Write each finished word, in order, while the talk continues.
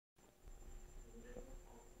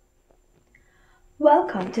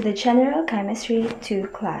Welcome to the General Chemistry 2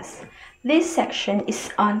 class. This section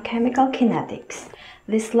is on chemical kinetics.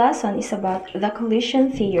 This lesson is about the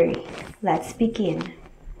collision theory. Let's begin.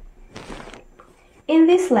 In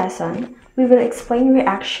this lesson, we will explain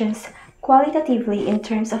reactions qualitatively in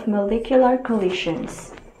terms of molecular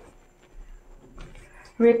collisions.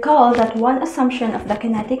 Recall that one assumption of the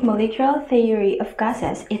kinetic molecular theory of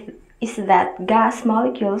gases is that gas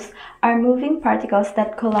molecules are moving particles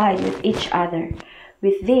that collide with each other.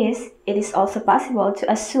 With this, it is also possible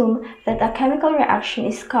to assume that a chemical reaction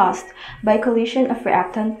is caused by collision of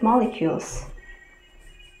reactant molecules.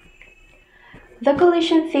 The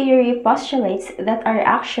collision theory postulates that a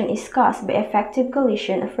reaction is caused by effective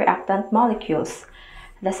collision of reactant molecules.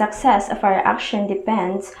 The success of a reaction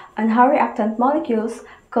depends on how reactant molecules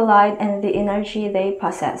collide and the energy they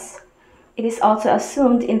possess. It is also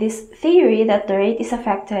assumed in this theory that the rate is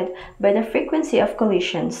affected by the frequency of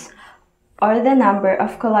collisions, or the number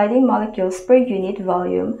of colliding molecules per unit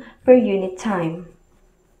volume per unit time.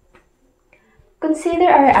 Consider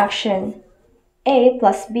a reaction A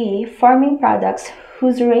plus B forming products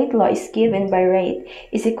whose rate law is given by rate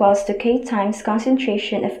is equals to K times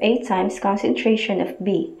concentration of A times concentration of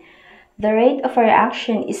B. The rate of a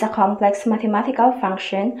reaction is a complex mathematical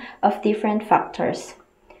function of different factors: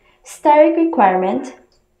 steric requirement,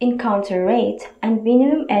 encounter rate, and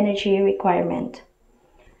minimum energy requirement.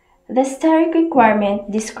 The steric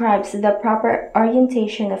requirement describes the proper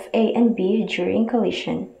orientation of A and B during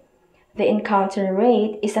collision. The encounter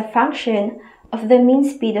rate is a function of the mean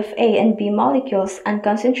speed of A and B molecules and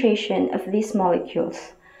concentration of these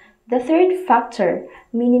molecules. The third factor,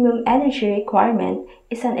 minimum energy requirement,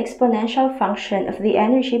 is an exponential function of the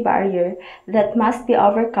energy barrier that must be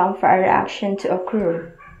overcome for a reaction to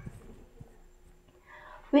occur.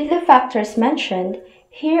 With the factors mentioned,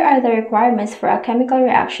 here are the requirements for a chemical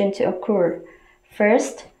reaction to occur.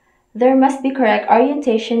 First, there must be correct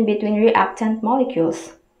orientation between reactant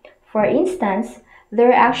molecules. For instance, the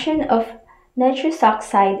reaction of nitrous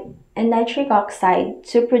oxide and nitric oxide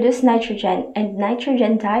to produce nitrogen and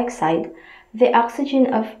nitrogen dioxide, the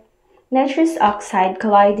oxygen of nitrous oxide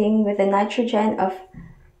colliding with the nitrogen of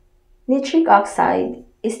nitric oxide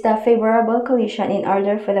is the favorable collision in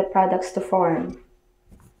order for the products to form.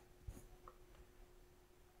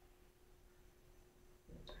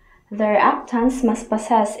 The reactants must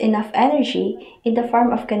possess enough energy in the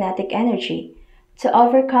form of kinetic energy to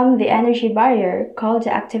overcome the energy barrier called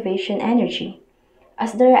the activation energy.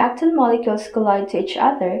 As the reactant molecules collide to each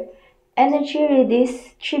other, energy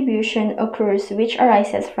redistribution occurs, which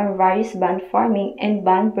arises from various bond forming and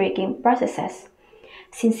bond breaking processes.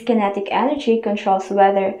 Since kinetic energy controls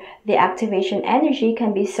whether the activation energy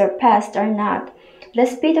can be surpassed or not, the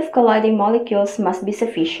speed of colliding molecules must be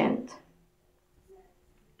sufficient.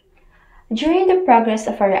 During the progress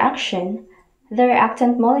of a reaction, the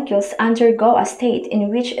reactant molecules undergo a state in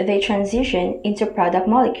which they transition into product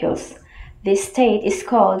molecules. This state is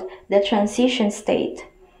called the transition state.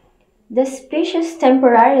 The species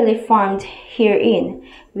temporarily formed herein,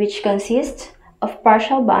 which consists of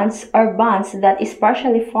partial bonds or bonds that is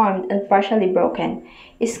partially formed and partially broken,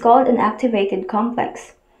 is called an activated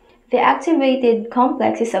complex. The activated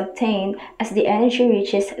complex is obtained as the energy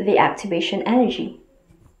reaches the activation energy.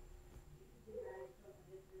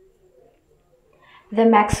 The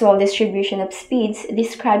Maxwell distribution of speeds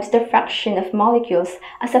describes the fraction of molecules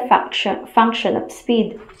as a function of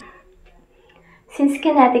speed. Since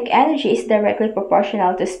kinetic energy is directly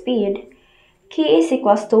proportional to speed, K is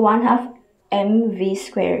equals to 1/2 mv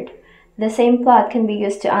squared. The same plot can be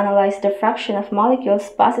used to analyze the fraction of molecules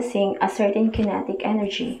possessing a certain kinetic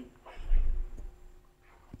energy.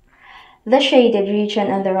 The shaded region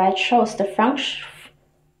on the right shows the fraction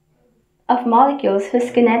of molecules whose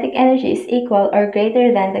kinetic energy is equal or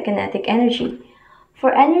greater than the kinetic energy.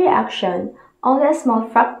 For any reaction, only a small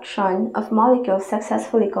fraction of molecules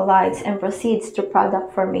successfully collides and proceeds to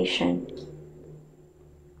product formation.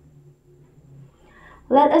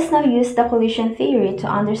 Let us now use the collision theory to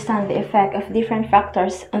understand the effect of different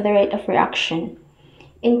factors on the rate of reaction.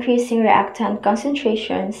 Increasing reactant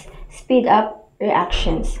concentrations speed up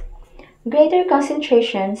reactions. Greater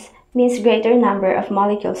concentrations means greater number of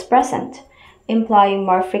molecules present, implying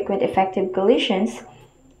more frequent effective collisions.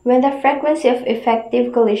 When the frequency of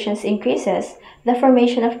effective collisions increases, the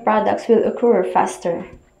formation of products will occur faster.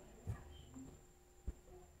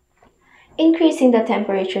 Increasing the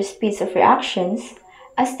temperature speeds of reactions.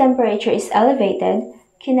 As temperature is elevated,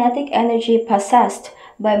 kinetic energy possessed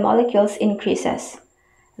by molecules increases.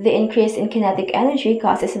 The increase in kinetic energy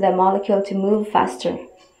causes the molecule to move faster,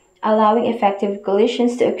 allowing effective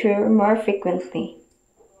collisions to occur more frequently.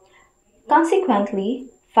 Consequently,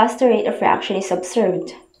 faster rate of reaction is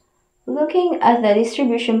observed. Looking at the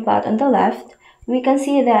distribution plot on the left, we can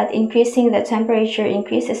see that increasing the temperature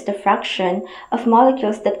increases the fraction of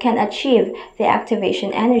molecules that can achieve the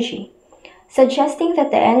activation energy, suggesting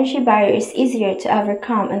that the energy barrier is easier to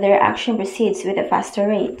overcome and the reaction proceeds with a faster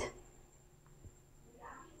rate.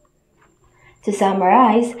 To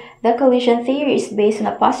summarize, the collision theory is based on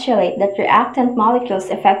a postulate that reactant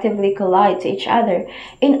molecules effectively collide to each other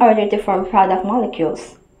in order to form product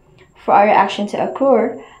molecules. For a reaction to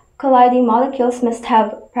occur, colliding molecules must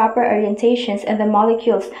have proper orientations and the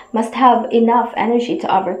molecules must have enough energy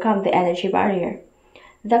to overcome the energy barrier.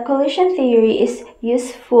 The collision theory is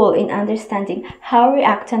useful in understanding how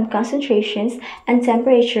reactant concentrations and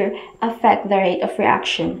temperature affect the rate of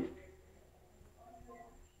reaction.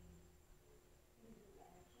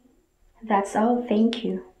 That's all, thank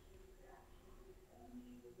you.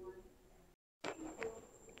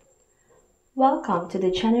 Welcome to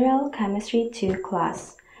the General Chemistry 2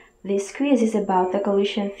 class. This quiz is about the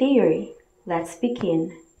collision theory. Let's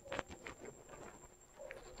begin.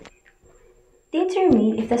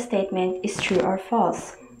 Determine if the statement is true or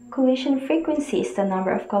false. Collision frequency is the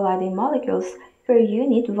number of colliding molecules per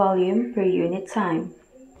unit volume per unit time.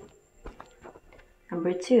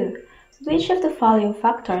 Number 2. Which of the following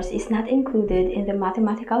factors is not included in the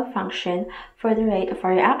mathematical function for the rate of a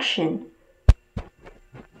reaction?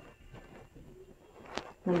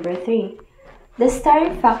 Number 3. The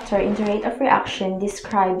starting factor in the rate of reaction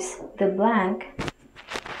describes the blank.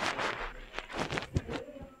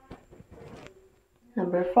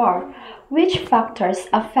 Number 4. Which factors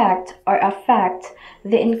affect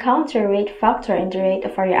the encounter rate factor in the rate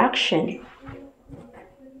of a reaction?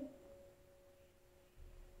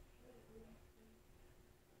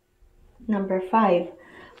 Number 5.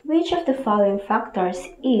 Which of the following factors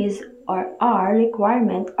is or are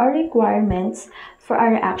requirements for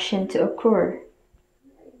a reaction to occur?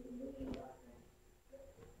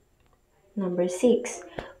 Number 6.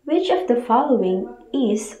 Which of the following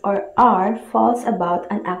is or are false about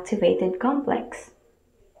an activated complex?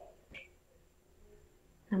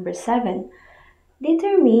 Number 7.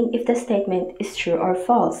 Determine if the statement is true or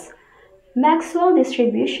false. Maxwell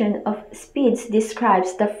distribution of speeds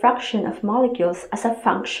describes the fraction of molecules as a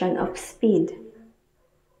function of speed.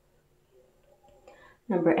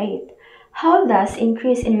 Number 8. How does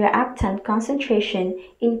increase in reactant concentration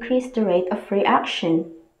increase the rate of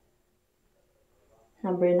reaction?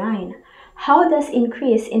 Number 9. How does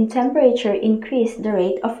increase in temperature increase the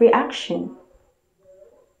rate of reaction?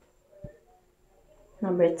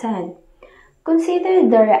 Number 10. Consider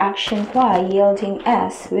the reaction Y yielding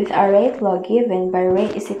S with a rate law given by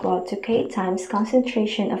rate is equal to K times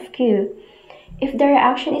concentration of Q. If the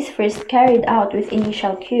reaction is first carried out with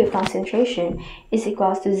initial Q concentration is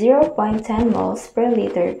equals to 0.10 moles per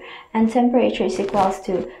liter and temperature is equals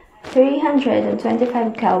to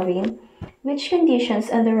 325 Kelvin, which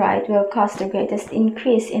conditions on the right will cause the greatest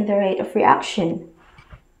increase in the rate of reaction?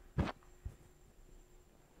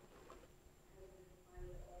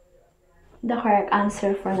 The correct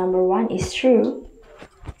answer for number 1 is true.